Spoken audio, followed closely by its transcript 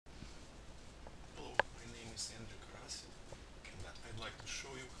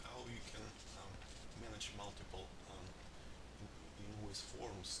multiple invoice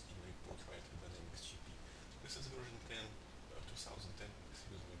forms in report writer Dynamics GP. This is version 10, 2010,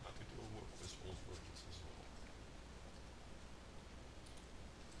 excuse me, but it will work with old versions as well.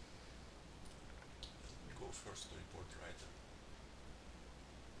 We go first to report writer.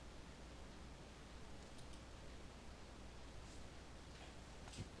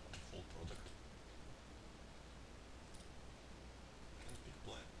 Keep default product and pick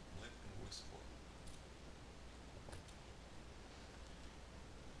blank invoice form.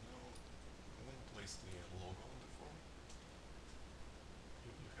 Now, when you place the logo on the form,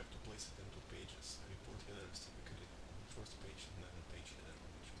 you have to place it in two pages. Report header is typically on the first page and then page header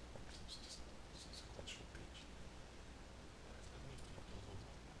on each one. So it's just a sequential page. Let me pick the logo.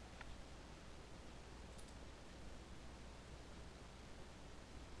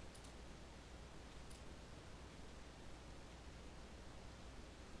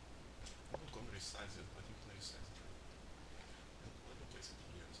 I'm not going to resize it, but you can resize it. And let me place it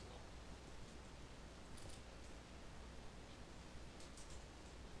here as well.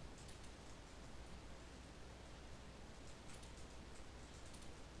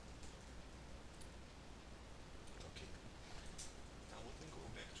 Okay. Now let me go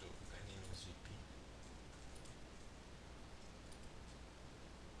back to Dynamics GP.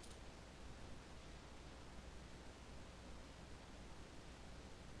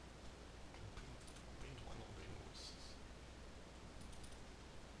 Print one of the invoices.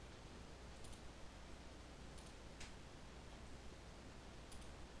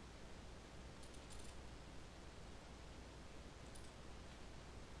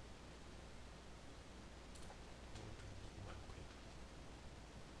 One paper.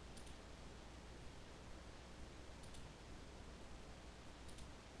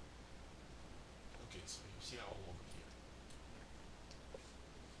 Okay, so you see our logo here.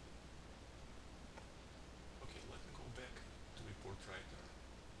 Okay, let me go back to report writer.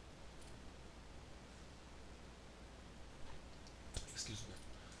 Excuse me.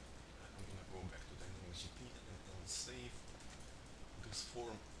 I'm gonna go back to Dynamics GP and save this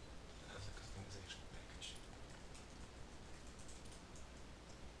form as a customization package.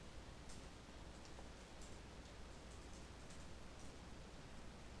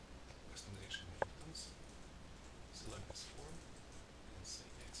 Customization maintenance. Select this form and say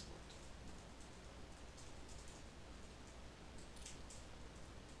export.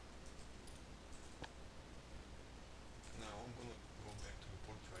 Now I'm gonna go back to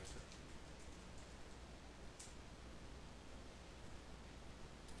report writer.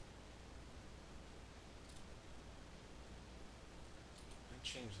 And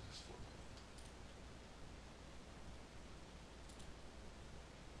change this format.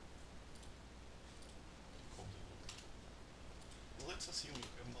 Call the logo. Let's assume you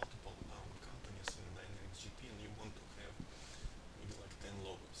have multiple companies in Dynamics GP and you want to have maybe like 10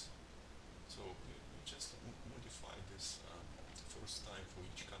 logos. So you just modify this first time for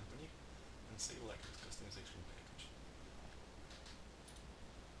each company and say like this customization package.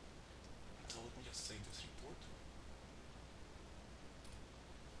 Now let me just save this report.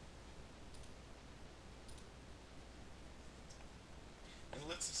 And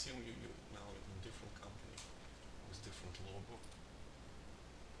let's assume you now in a different company with different logo.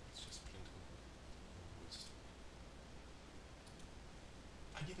 Let's just print invoice.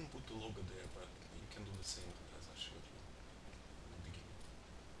 I didn't put the logo there, but you can do the same as I showed you in the beginning.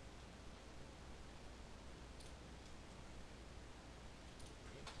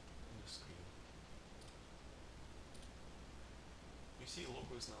 Print on the screen. You see,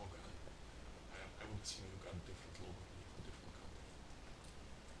 logo is now gone. I would assume you got different logo here for different company.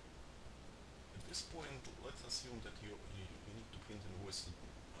 At this point, let's assume that you need to print invoices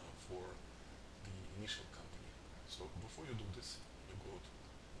for the initial company. So before you do this, you go to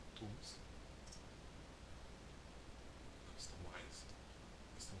Tools, Customize,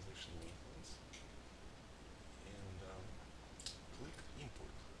 Customization Maintenance, and click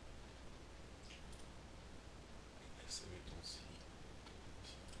Import. I save it on C.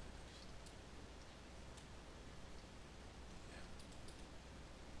 Yeah.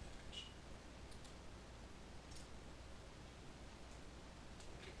 Package.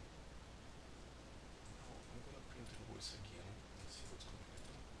 Okay. Now I'm gonna print invoice again and see what's gonna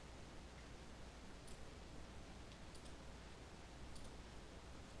happen.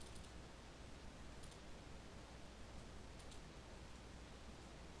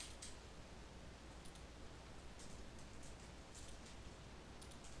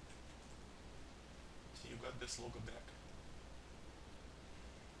 See, you got this logo back.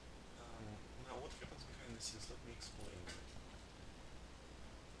 Now what happens behind the scenes? Let me explain.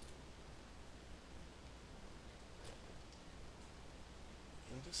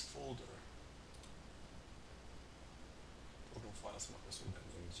 class markers with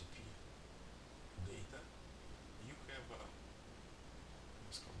dynamic GP data, you have a,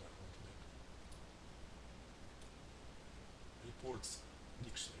 let's scroll down to the reports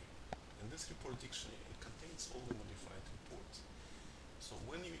dictionary. And this report dictionary, it contains all the modified reports. So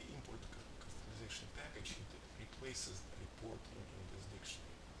when you import a customization package, it replaces the report in this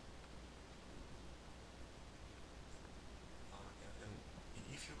dictionary. And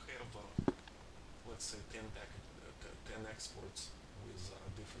if you have, let's say, 10 exports with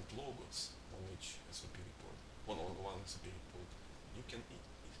different logos on each SOP report, on one SOP report, you can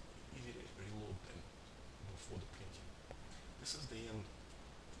easily reload them before the printing. This is the end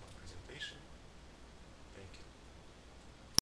of my presentation.